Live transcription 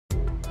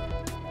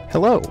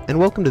Hello, and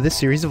welcome to this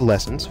series of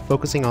lessons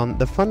focusing on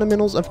the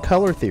fundamentals of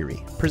color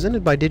theory,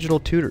 presented by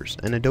Digital Tutors,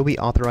 an Adobe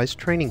authorized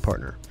training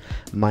partner.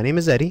 My name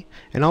is Eddie,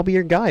 and I'll be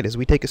your guide as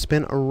we take a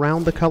spin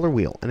around the color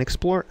wheel and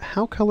explore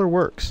how color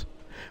works.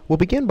 We'll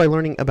begin by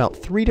learning about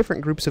 3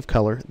 different groups of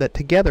color that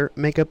together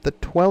make up the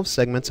 12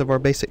 segments of our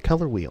basic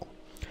color wheel.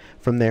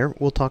 From there,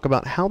 we'll talk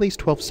about how these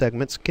 12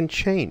 segments can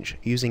change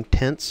using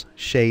tints,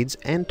 shades,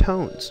 and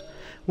tones.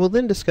 We'll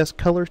then discuss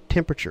color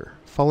temperature,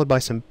 followed by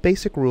some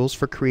basic rules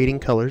for creating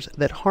colors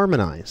that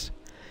harmonize.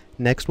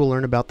 Next, we'll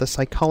learn about the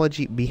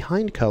psychology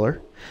behind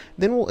color.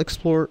 Then we'll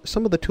explore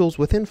some of the tools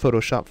within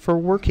Photoshop for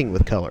working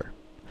with color.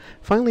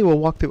 Finally, we'll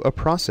walk through a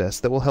process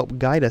that will help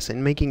guide us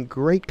in making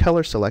great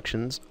color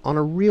selections on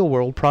a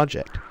real-world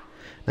project.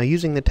 Now,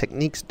 using the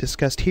techniques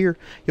discussed here,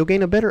 you'll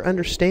gain a better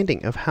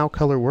understanding of how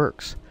color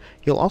works.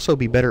 You'll also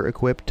be better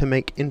equipped to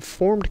make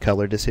informed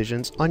color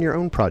decisions on your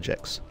own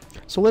projects.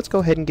 So let's go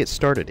ahead and get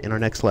started in our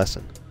next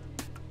lesson.